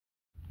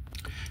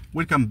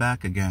Welcome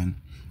back again.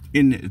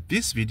 In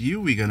this video,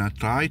 we're gonna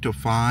try to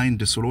find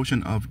the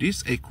solution of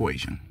this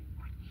equation,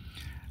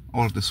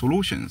 or the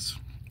solutions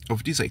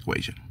of this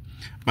equation.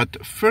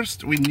 But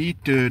first, we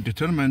need to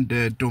determine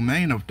the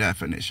domain of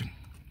definition.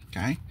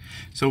 Okay,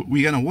 so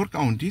we're gonna work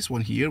on this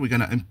one here. We're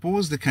gonna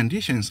impose the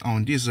conditions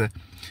on this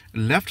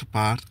left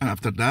part, and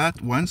after that,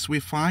 once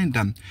we find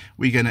them,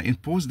 we're gonna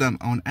impose them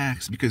on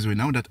x, because we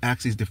know that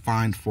x is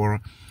defined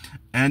for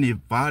any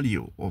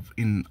value of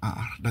in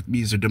R. That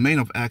means the domain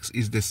of x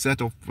is the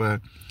set of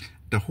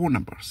the whole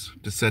numbers,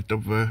 the set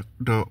of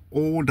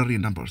all the real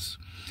numbers.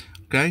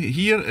 Okay,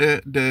 here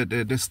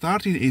the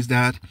starting is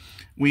that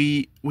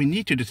we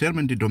need to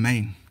determine the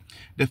domain.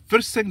 The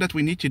first thing that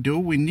we need to do,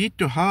 we need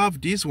to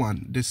have this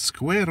one, the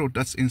square root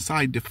that's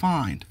inside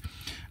defined.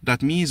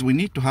 That means we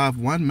need to have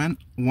 1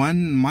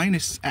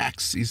 minus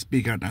x is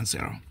bigger than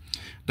 0.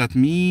 That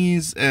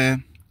means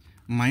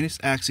minus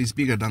x is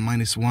bigger than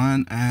minus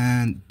 1,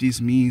 and this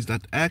means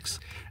that x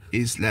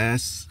is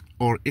less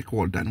or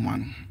equal than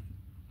 1.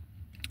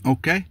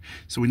 Okay,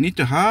 so we need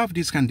to have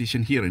this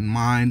condition here in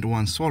mind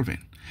when solving.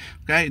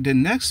 Okay, the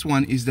next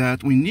one is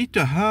that we need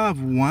to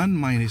have 1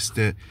 minus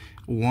the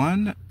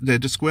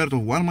square root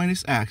of 1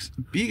 minus x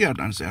bigger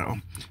than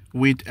 0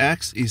 with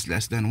x is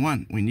less than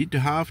 1. We need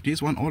to have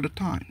this one all the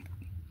time,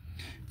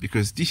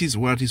 because this is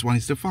where this one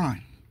is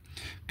defined.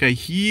 Okay,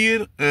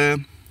 here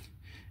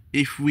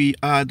if we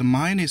add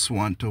minus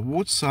 1 to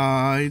both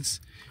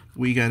sides,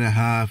 we're gonna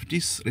have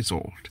this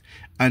result.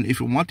 And if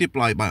we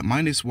multiply by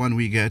minus 1,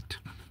 we get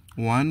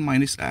 1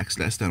 minus x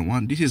less than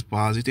 1. This is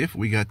positive.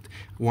 We get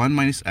 1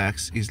 minus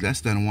x is less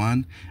than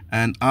 1.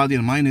 And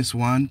adding minus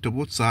 1 to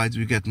both sides,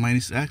 we get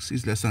minus x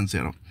is less than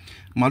 0.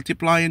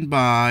 Multiplying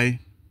by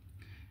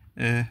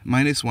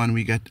minus 1,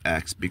 we get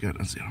x bigger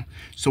than 0.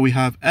 So we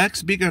have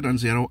x bigger than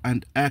 0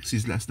 and x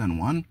is less than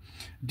 1.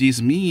 This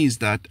means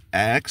that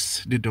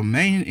x, the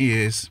domain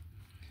is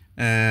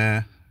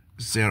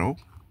 0,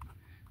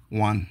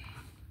 1.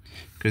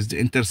 Because the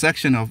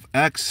intersection of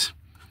x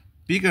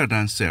bigger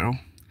than 0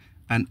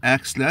 and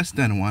x less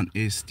than 1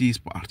 is this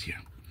part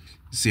here,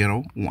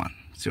 0, 1.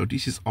 So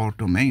this is our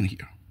domain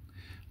here.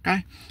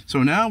 Okay,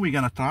 so now we're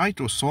gonna try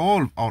to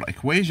solve our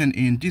equation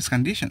in these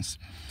conditions.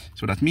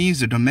 So that means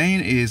the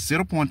domain is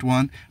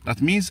 0.1.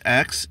 That means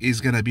x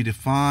is gonna be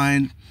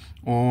defined,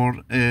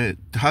 or it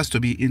has to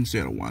be in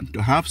 0, 1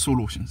 to have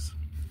solutions.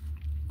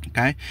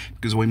 Okay,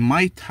 because we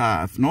might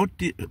have not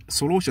the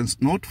solutions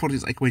not for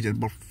this equation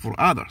but for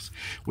others.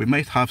 We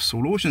might have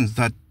solutions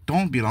that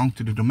don't belong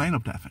to the domain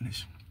of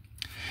definition.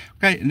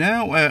 Okay,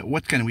 now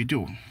what can we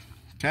do?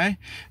 Okay,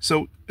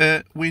 so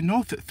we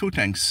know two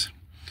things.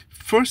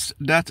 First,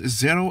 that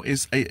 0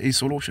 is a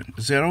solution.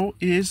 0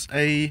 is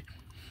a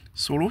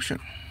solution.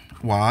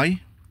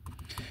 Why?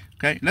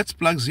 Okay, let's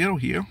plug 0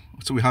 here.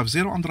 So we have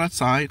 0 on the right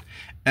side,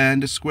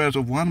 and the square root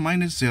of 1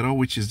 minus 0,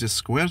 which is the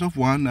square root of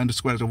 1, and the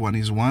square root of 1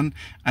 is 1,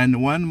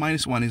 and 1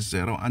 minus 1 is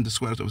 0, and the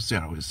square root of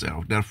 0 is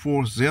 0.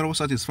 Therefore, 0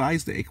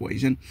 satisfies the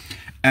equation,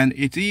 and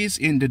it is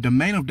in the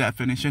domain of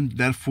definition.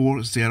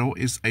 Therefore, 0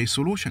 is a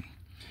solution.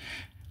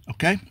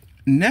 Okay,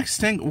 next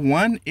thing,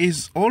 1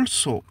 is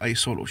also a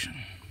solution.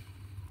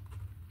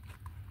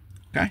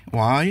 Okay,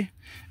 why?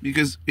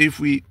 Because if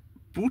we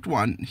put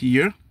 1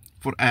 here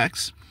for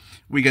x,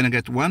 we're gonna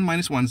get 1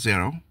 minus 1,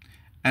 0,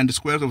 and the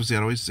square root of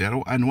 0 is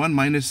 0, and 1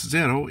 minus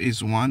 0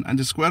 is 1, and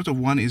the square root of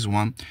 1 is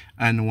 1,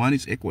 and 1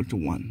 is equal to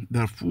 1.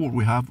 Therefore,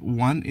 we have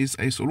 1 is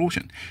a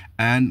solution,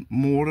 and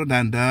more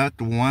than that,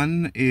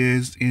 1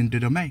 is in the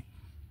domain.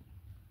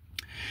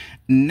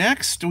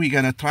 Next, we're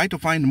gonna try to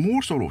find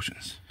more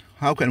solutions.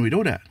 How can we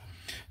do that?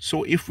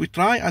 So if we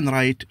try and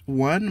write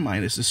 1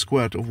 minus the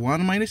square root of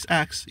 1 minus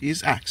x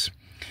is x,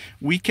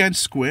 we can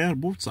square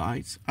both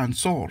sides and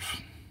solve.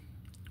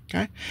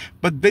 Okay,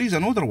 but there is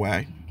another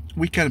way.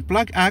 We can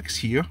plug x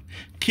here,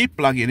 keep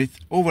plugging it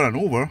over and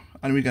over,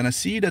 and we're gonna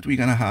see that we're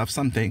gonna have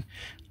something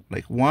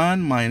like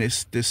 1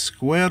 minus the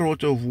square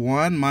root of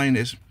 1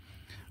 minus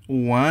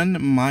 1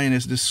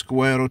 minus the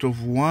square root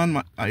of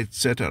 1,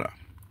 etc.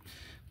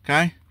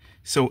 Okay,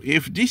 so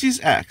if this is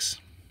x,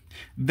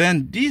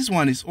 then this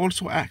one is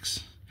also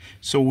x.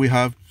 So we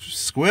have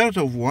square root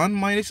of 1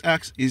 minus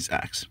x is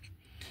x.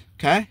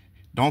 Okay,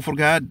 don't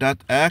forget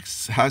that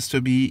x has to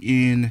be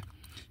in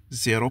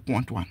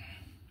 0.1.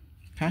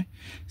 Okay,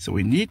 so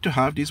we need to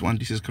have this one.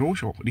 This is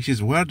crucial. This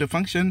is where the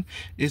function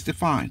is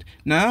defined.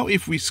 Now,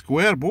 if we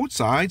square both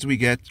sides, we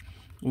get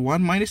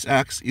 1 minus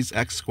x is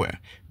x squared.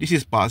 This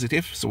is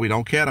positive, so we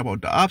don't care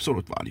about the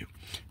absolute value.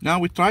 Now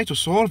we try to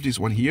solve this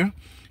one here.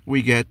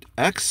 We get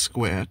x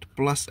squared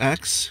plus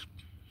x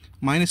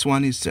minus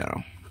 1 is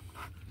 0.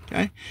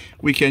 Okay,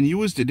 we can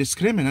use the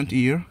discriminant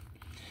here.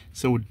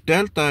 So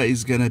delta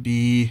is gonna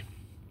be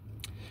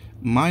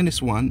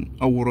minus 1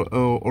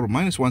 or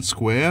minus 1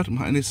 squared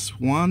minus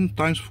 1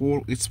 times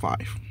 4 is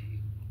 5.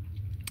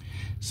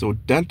 So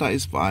delta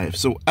is 5.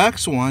 So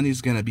x1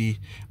 is gonna be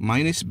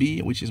minus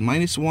b, which is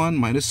minus 1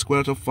 minus square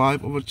root of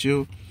 5 over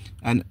 2,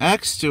 and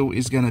x2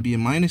 is gonna be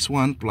minus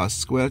 1 plus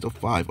square root of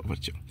 5 over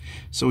 2.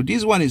 So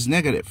this one is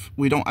negative.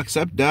 We don't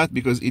accept that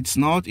because it's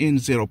not in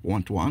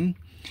 0.1.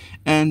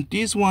 And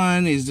this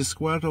one is the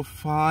square root of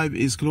 5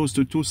 is close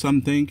to 2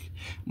 something.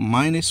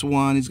 Minus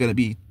 1 is going to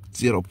be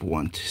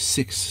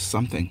 0.6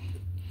 something.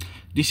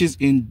 This is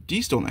in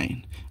this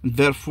domain.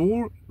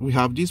 Therefore, we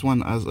have this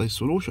one as a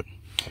solution.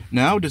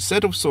 Now the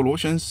set of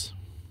solutions,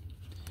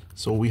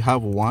 so we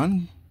have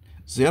 1,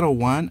 0,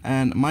 1,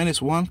 and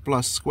minus 1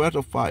 plus square root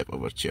of 5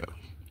 over here.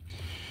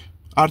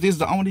 Are these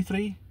the only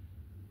three?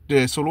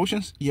 The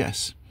solutions?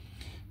 Yes.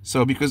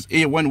 So because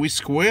when we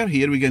square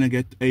here, we're going to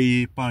get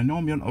a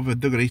binomial of a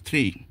degree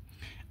 3.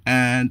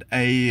 And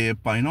a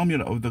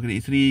binomial of degree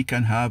 3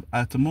 can have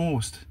at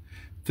most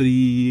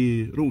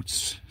 3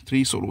 roots,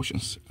 3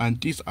 solutions. And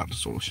these are the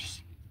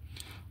solutions.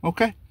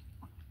 Okay.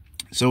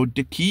 So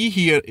the key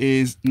here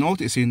is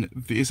noticing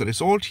this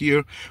result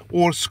here,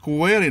 or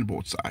squaring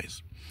both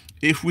sides.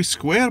 If we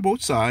square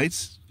both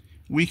sides,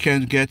 we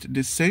can get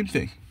the same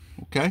thing.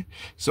 Okay.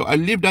 So I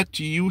leave that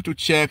to you to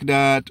check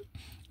that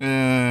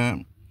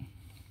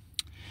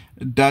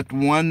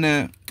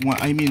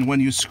when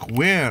you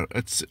square,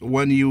 it's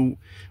when you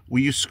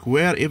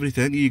square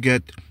everything, you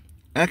get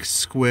x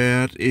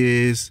squared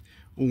is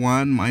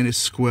 1 minus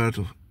square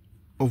root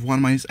of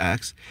 1 minus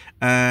x,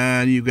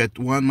 and you get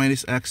 1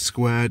 minus x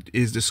squared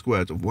is the square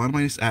root of 1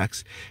 minus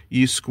x.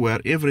 You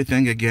square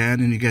everything again,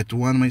 and you get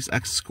 1 minus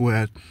x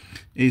squared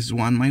is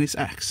 1 minus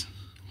x.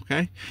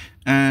 Okay,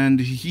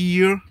 and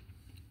here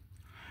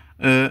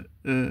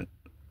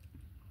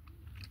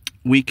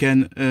we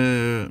can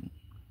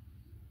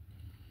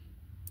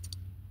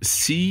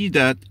see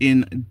that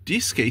in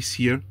this case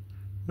here,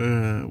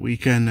 we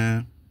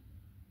can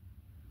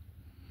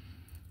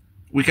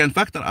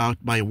factor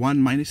out by 1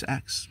 minus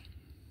x.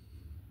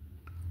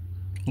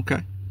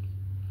 Okay,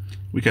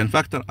 we can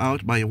factor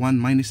out by 1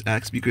 minus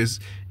x, because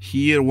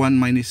here 1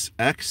 minus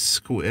x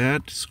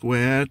squared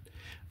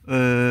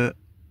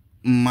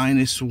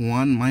minus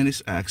 1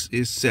 minus x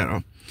is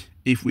 0.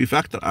 If we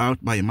factor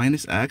out by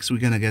minus x, we're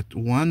gonna get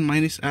 1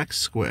 minus x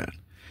squared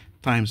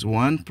times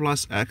 1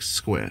 plus x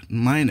squared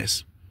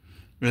minus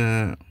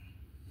 1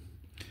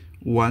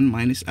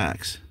 minus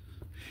x.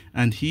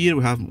 And here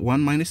we have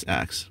 1 minus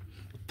x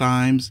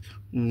times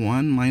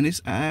 1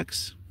 minus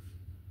x.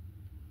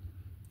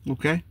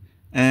 Okay,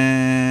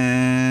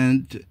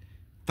 and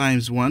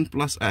times 1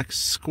 plus x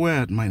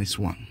squared minus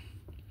 1.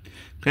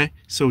 Okay,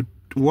 so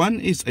 1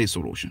 is a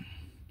solution.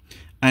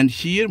 And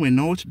here we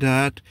note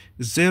that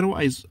 0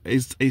 is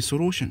a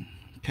solution.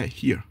 Okay,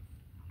 here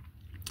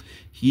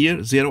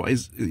 0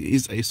 is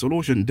a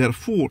solution.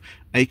 Therefore,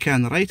 I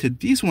can write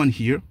this one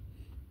here.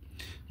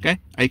 Okay,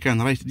 I can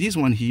write this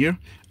one here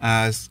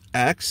as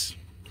x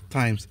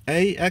times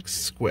ax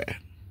squared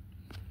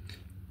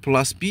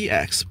plus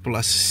bx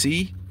plus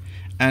c.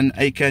 And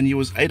I can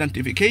use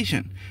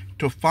identification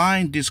to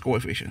find these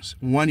coefficients.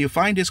 When you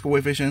find these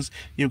coefficients,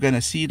 you're going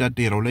to see that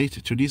they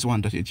relate to this one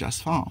that you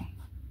just found.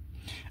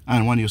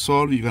 And when you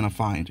solve, you're going to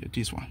find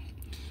this one.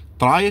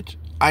 Try it.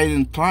 I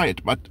didn't try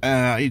it, but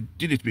I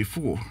did it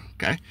before.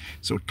 Okay,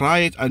 so try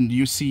it, and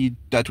you see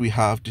that we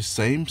have the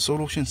same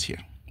solutions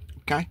here.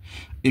 Okay,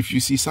 if you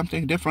see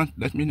something different,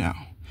 let me know.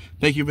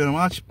 Thank you very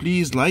much.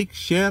 Please like,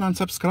 share, and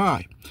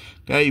subscribe.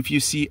 Okay, if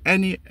you see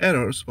any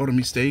errors or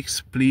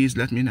mistakes, please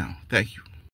let me know. Thank you.